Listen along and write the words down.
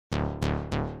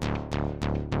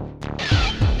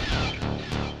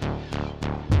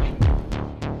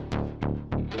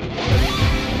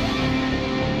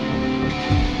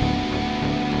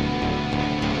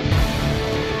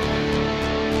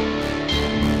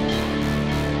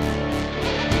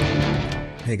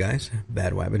Hey guys,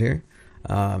 Bad Wabbit here.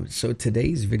 So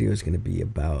today's video is going to be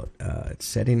about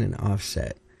setting an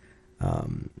offset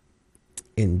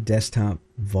in desktop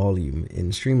volume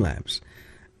in Streamlabs.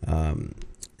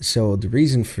 So the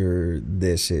reason for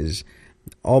this is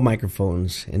all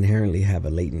microphones inherently have a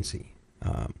latency.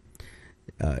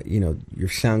 Your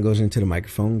sound goes into the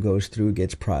microphone, goes through,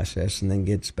 gets processed, and then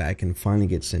gets back and finally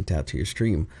gets sent out to your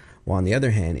stream. While on the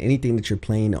other hand, anything that you're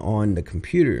playing on the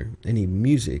computer, any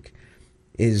music,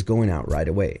 is going out right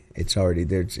away. It's already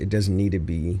there. It doesn't need to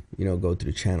be, go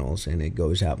through channels, and it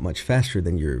goes out much faster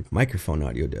than your microphone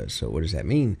audio does. So what does that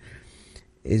mean?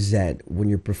 Is that when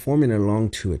you're performing along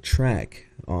to a track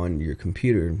on your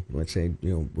computer, let's say,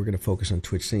 we're going to focus on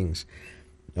Twitch Sings,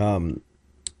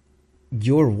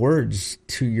 your words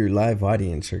to your live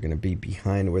audience are going to be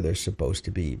behind where they're supposed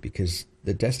to be because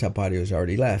the desktop audio is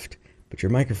already left, but your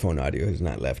microphone audio has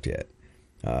not left yet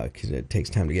because it takes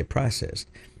time to get processed.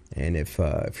 And if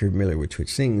you're familiar with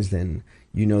Twitch Sings, then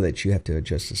you know that you have to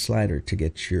adjust the slider to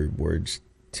get your words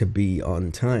to be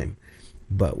on time.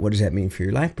 But what does that mean for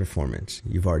your live performance?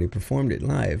 You've already performed it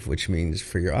live, which means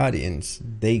for your audience,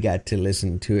 they got to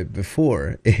listen to it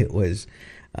before it was,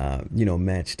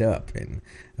 matched up. And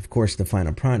of course, the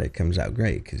final product comes out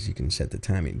great because you can set the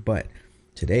timing. But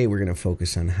today, we're going to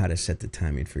focus on how to set the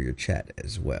timing for your chat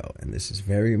as well. And this is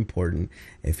very important.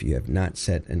 If you have not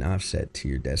set an offset to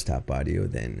your desktop audio,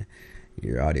 then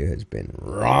your audio has been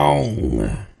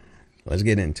wrong. Let's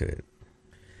get into it.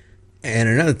 And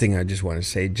another thing I just want to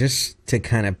say, just to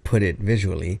kind of put it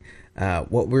visually,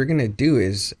 what we're going to do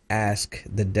is ask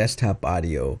the desktop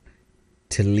audio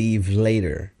to leave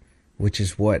later, which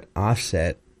is what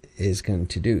offset is going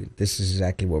to do. This is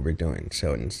exactly what we're doing.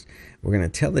 So we're going to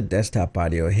tell the desktop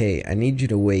audio, hey, I need you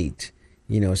to wait,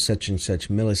 such and such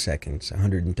milliseconds,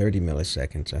 130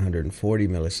 milliseconds, 140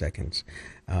 milliseconds.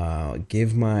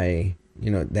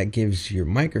 That gives your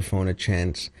microphone a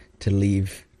chance to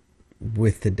leave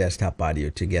with the desktop audio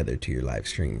together to your live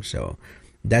stream. So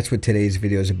that's what today's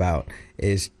video is about,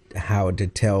 is how to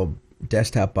tell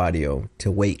desktop audio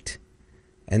to wait.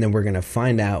 And then we're going to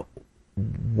find out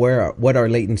what our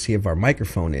latency of our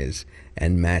microphone is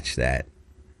and match that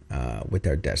with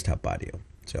our desktop audio.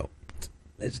 So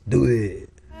let's do it.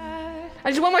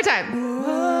 Just one more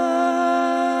time.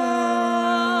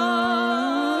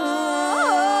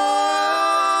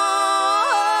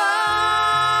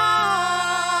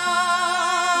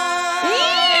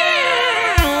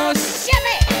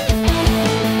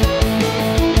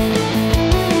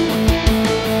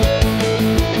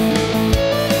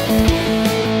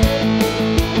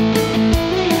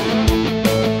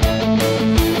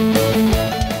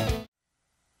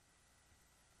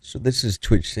 So this is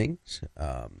Twitch Sings.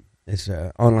 It's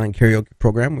an online karaoke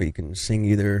program where you can sing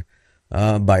either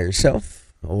by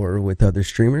yourself or with other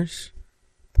streamers,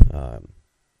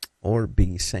 or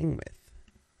be sang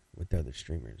with other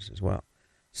streamers as well.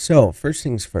 So first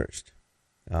things first,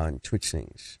 on Twitch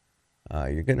Sings,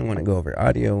 you're going to want to go over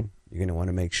audio. You're going to want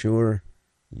to make sure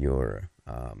your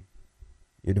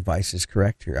device is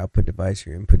correct, your output device,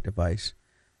 your input device.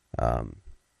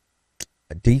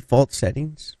 Default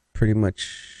settings, pretty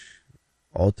much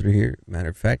all through here. Matter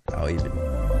of fact, I'll even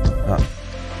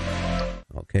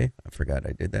okay, I forgot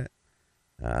I did that.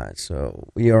 So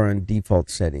we are on default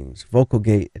settings. Vocal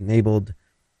gate enabled,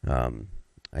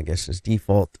 I guess is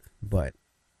default, but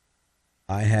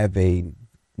I have a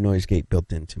noise gate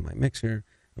built into my mixer,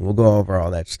 and we'll go over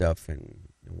all that stuff and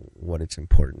what it's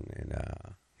important and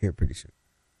here pretty soon.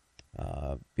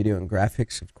 Video and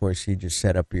graphics, of course, you just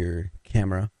set up your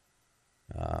camera.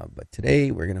 But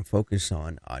today we're going to focus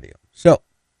on audio. So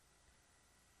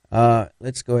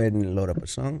let's go ahead and load up a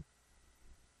song,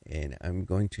 and I'm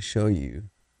going to show you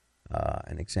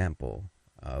an example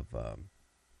of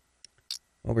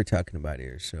what we're talking about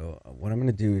here. So what I'm going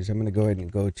to do is I'm going to go ahead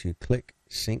and go to click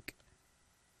sync.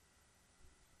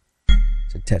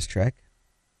 It's a test track,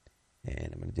 and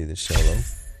I'm going to do this solo,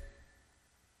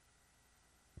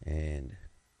 and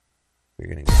we're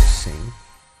going to go sing.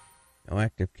 No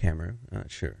active camera, not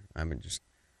sure. I'm just,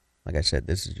 like I said,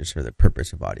 this is just for the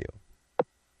purpose of audio.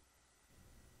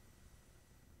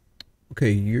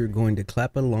 Okay, you're going to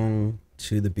clap along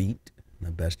to the beat the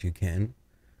best you can.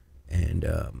 And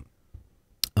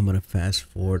I'm going to fast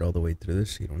forward all the way through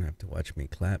this so you don't have to watch me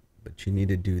clap. But you need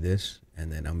to do this,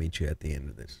 and then I'll meet you at the end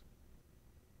of this.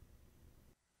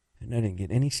 And I didn't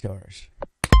get any stars.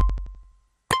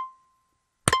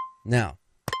 Now,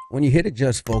 when you hit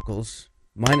adjust vocals,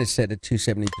 mine is set at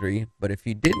 273, but if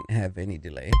you didn't have any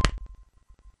delay,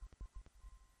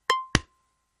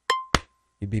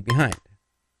 you'd be behind,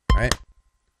 right?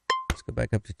 Let's go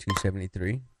back up to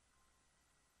 273.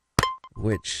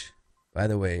 which, by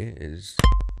the way, is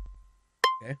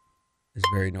okay. Is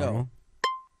very normal.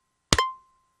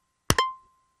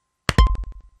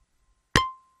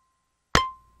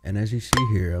 And as you see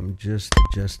here, I'm just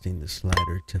adjusting the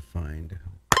slider to find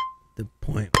the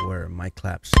point where my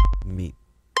claps meet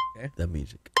the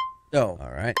music. So,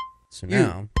 all right. So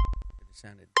now, it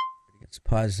sounded pretty good. Let's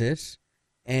pause this.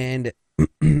 And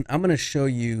I'm going to show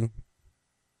you,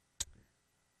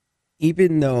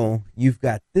 even though you've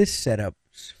got this setup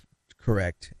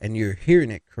correct and you're hearing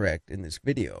it correct in this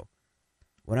video,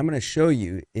 what I'm going to show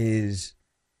you is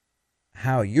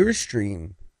how your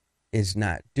stream is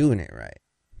not doing it right.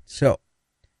 So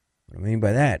what I mean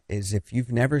by that is, if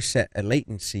you've never set a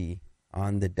latency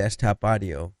on the desktop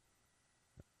audio,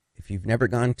 if you've never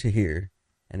gone to here,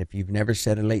 and if you've never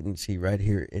set a latency right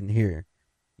here in here,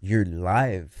 your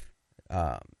live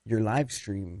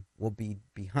stream will be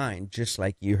behind, just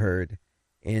like you heard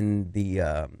in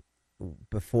the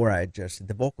before I adjusted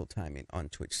the vocal timing on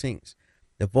Twitch Sings.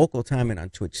 The vocal timing on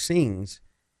Twitch Sings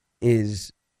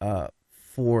is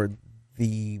for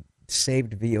the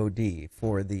saved VOD,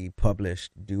 for the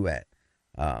published duet,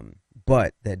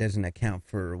 but that doesn't account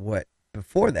for what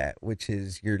before that, which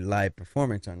is your live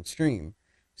performance on stream.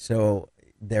 So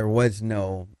there was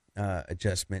no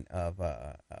adjustment of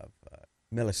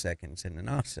milliseconds in an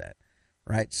offset,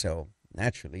 right? So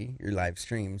naturally, your live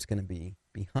stream is going to be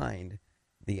behind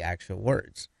the actual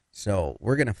words. So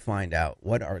we're going to find out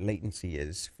what our latency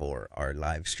is for our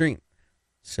live stream.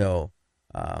 So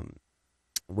the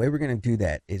way we're going to do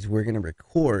that is we're going to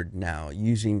record now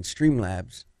using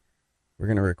Streamlabs. We're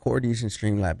going to record using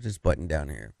Streamlabs, this button down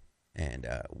here. And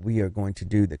we are going to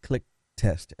do the click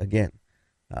test again.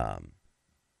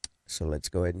 So let's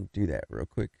go ahead and do that real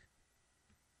quick.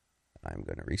 I'm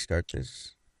going to restart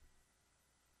this.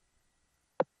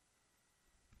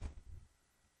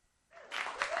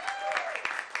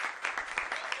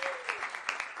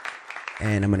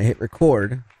 And I'm going to hit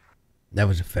record. That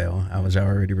was a fail. I was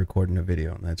already recording a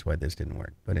video, and that's why this didn't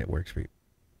work, but it works for you.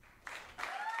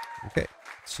 Okay,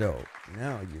 so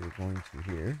now you're going to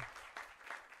hear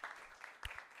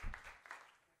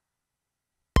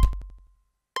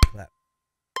clap,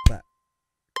 clap,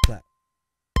 clap,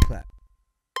 clap,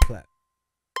 clap,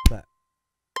 clap,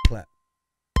 clap, clap,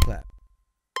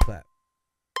 clap, clap,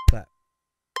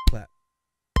 clap,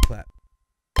 clap,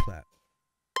 clap, clap.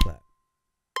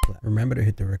 Remember to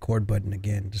hit the record button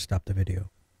again to stop the video.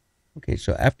 Okay,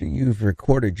 so after you've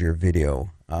recorded your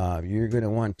video, you're going to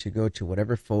want to go to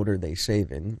whatever folder they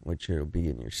save in, which will be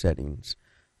in your settings.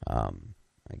 I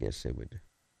guess it would,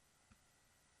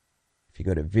 if you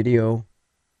go to video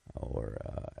or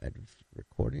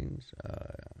recordings,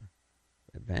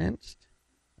 advanced,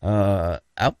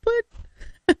 output,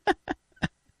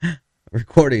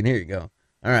 recording, here you go.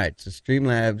 All right, so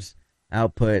Streamlabs,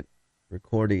 output,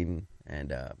 recording,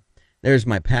 and there's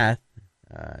my path.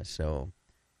 So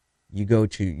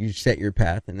you set your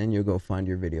path, and then you'll go find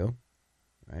your video,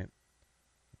 right?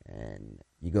 And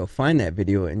you go find that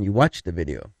video and you watch the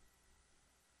video.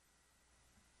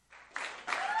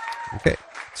 Okay,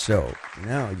 so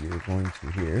now you're going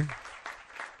to hear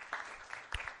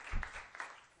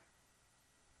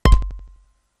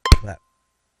clap,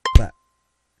 clap,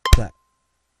 clap,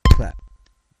 clap,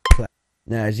 clap.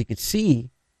 Now, as you can see,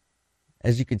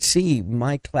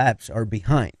 my claps are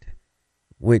behind,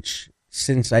 which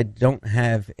since I don't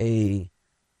have a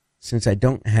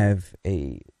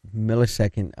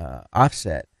millisecond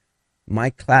offset, my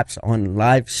claps on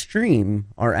live stream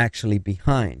are actually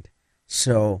behind.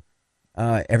 So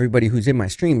everybody who's in my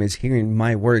stream is hearing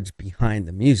my words behind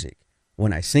the music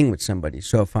when I sing with somebody.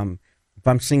 So if I'm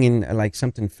singing like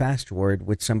something fast word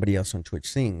with somebody else on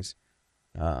Twitch Sings,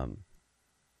 let me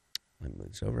move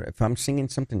this over. If I'm singing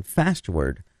something fast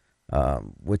word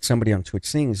with somebody on Twitch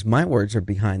Sings, my words are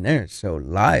behind theirs. So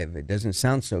live, it doesn't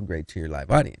sound so great to your live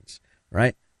audience,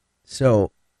 right?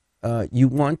 So you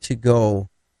want to go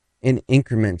in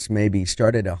increments, maybe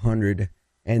start at 100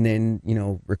 and then,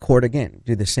 record again.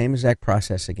 Do the same exact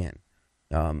process again.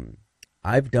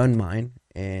 I've done mine,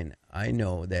 and I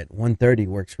know that 130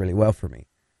 works really well for me.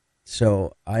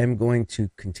 So I am going to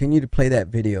continue to play that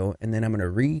video, and then I'm going to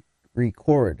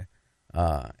re-record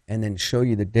and then show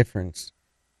you the difference,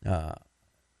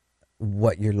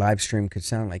 what your live stream could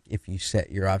sound like if you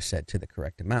set your offset to the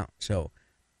correct amount. So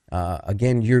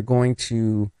again, you're going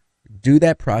to do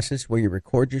that process where you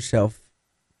record yourself,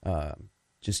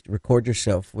 just record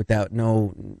yourself without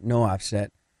no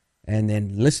offset, and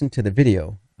then listen to the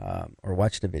video or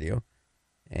watch the video,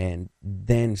 and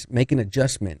then make an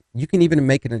adjustment. You can even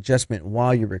make an adjustment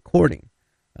while you're recording,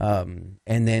 and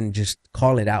then just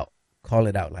call it out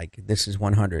like this is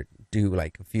 100, do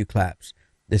like a few claps.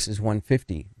 This is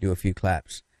 150, do a few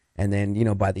claps. And then, you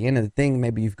know, by the end of the thing,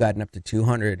 maybe you've gotten up to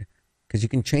 200, because you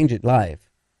can change it live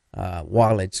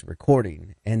while it's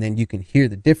recording. And then you can hear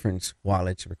the difference while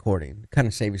it's recording. Kind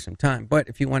of save you some time. But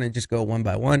if you want to just go one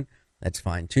by one, that's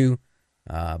fine too.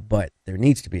 But there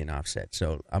needs to be an offset.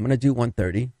 So I'm going to do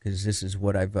 130 because this is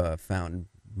what I've found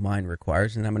mine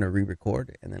requires. And I'm going to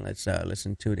re-record. And then let's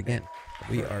listen to it again.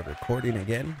 We are recording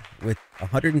again with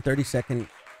 130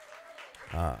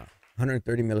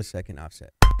 millisecond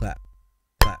offset. Clap,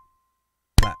 clap,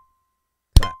 clap, clap,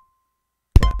 clap,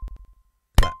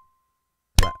 clap,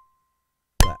 clap,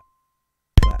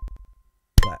 clap, clap,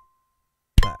 clap,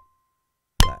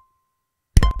 clap,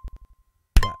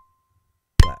 clap,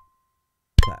 clap, clap,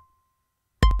 clap.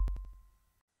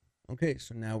 Okay,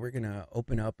 so now we're gonna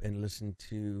open up and listen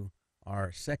to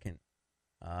our second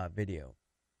video.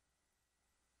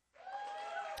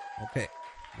 Okay,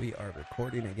 we are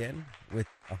recording again with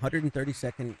 130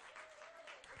 millisecond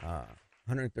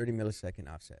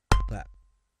offset. Clap,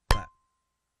 clap,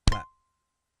 clap, clap,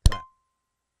 clap,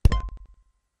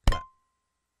 clap,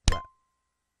 clap,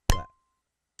 clap.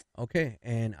 Okay,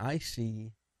 and I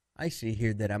see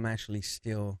here that I'm actually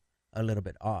still a little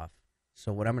bit off.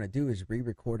 So what I'm going to do is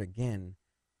re-record again,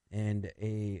 and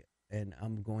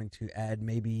I'm going to add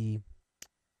maybe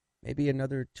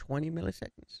another 20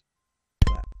 milliseconds.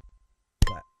 Clap,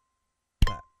 clap,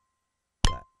 clap,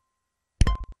 clap,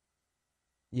 clap.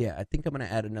 Yeah, I think I'm going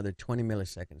to add another 20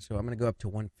 milliseconds. So I'm going to go up to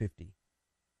 150.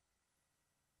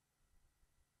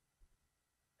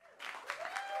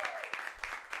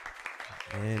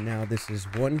 And now this is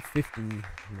 150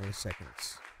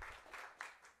 milliseconds.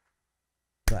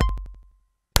 Clap,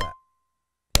 clap, clap,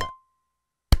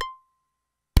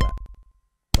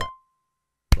 clap, clap, clap,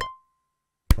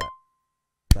 clap,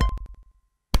 clap,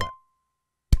 clap,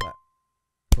 clap,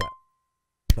 clap,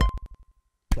 clap,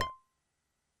 clap.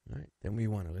 All right, then we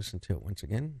want to listen to it once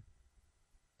again.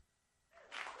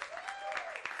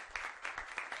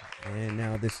 And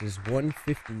now this is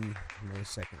 150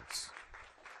 milliseconds.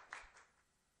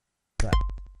 Clap,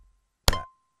 clap,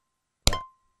 clap,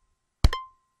 clap,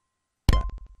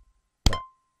 clap, clap,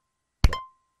 clap,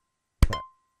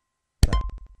 clap, clap,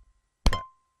 clap,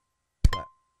 clap, clap, clap,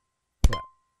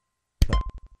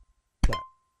 clap, clap, clap,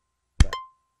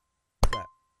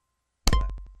 clap,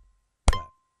 clap,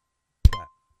 clap,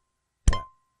 clap.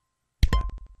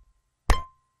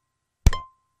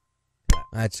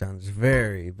 That sounds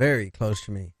very, very close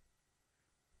to me.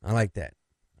 I like that.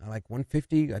 I like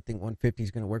 150. I think 150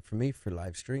 is going to work for me for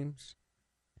live streams.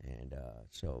 And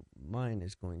so mine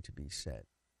is going to be set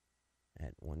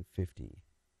at 150.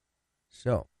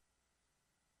 So,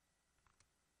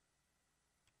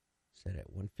 set at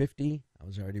 150. I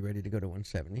was already ready to go to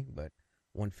 170, but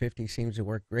 150 seems to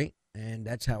work great. And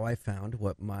that's how I found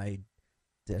what my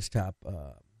desktop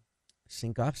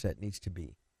sync offset needs to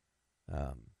be.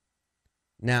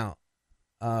 Now,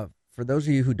 for those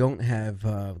of you who don't have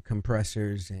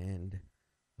compressors and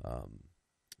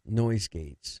noise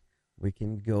gates, we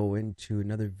can go into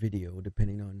another video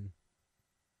depending on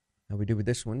how we do with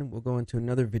this one. We'll go into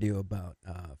another video about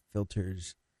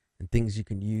filters and things you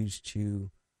can use to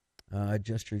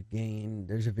adjust your gain.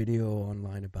 There's a video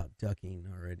online about ducking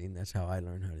already, and that's how I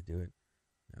learned how to do it.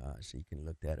 So you can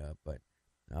look that up. But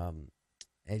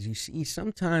as you see,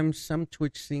 sometimes some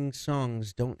Twitch Sing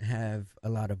songs don't have a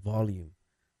lot of volume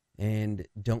and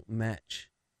don't match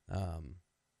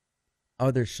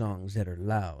other songs that are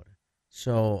loud.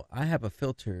 So I have a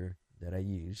filter that I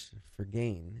use for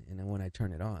gain, and then when I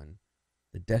turn it on,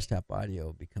 the desktop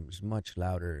audio becomes much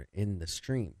louder in the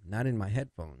stream, not in my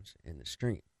headphones, in the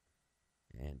stream.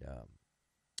 And,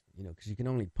 you know, because you can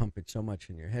only pump it so much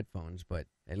in your headphones, but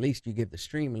at least you give the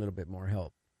stream a little bit more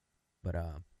help. But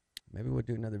maybe we'll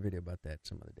do another video about that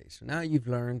some other day. So now you've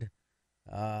learned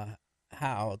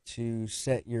how to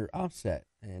set your offset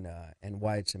and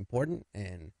why it's important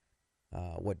and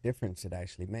what difference it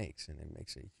actually makes, and it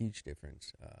makes a huge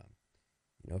difference.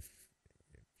 You know, if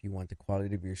you want the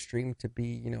quality of your stream to be,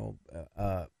 you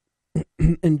know,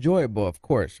 enjoyable, of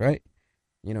course, right?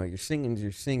 You know, you're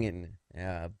singing,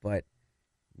 but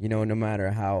you know, no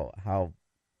matter how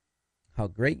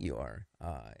great you are,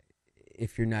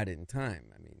 if you're not in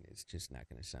time, I mean, it's just not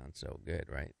going to sound so good,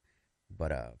 right?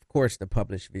 But of course, the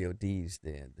published VODs,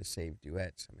 the saved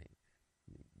duets, I mean,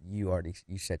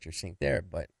 you set your sync there,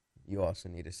 but you also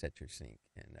need to set your sync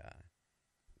and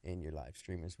in your live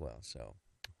stream as well. So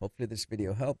hopefully this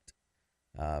video helped.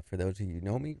 For those of you who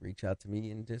know me, reach out to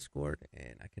me in Discord,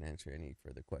 and I can answer any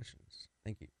further questions.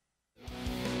 Thank you.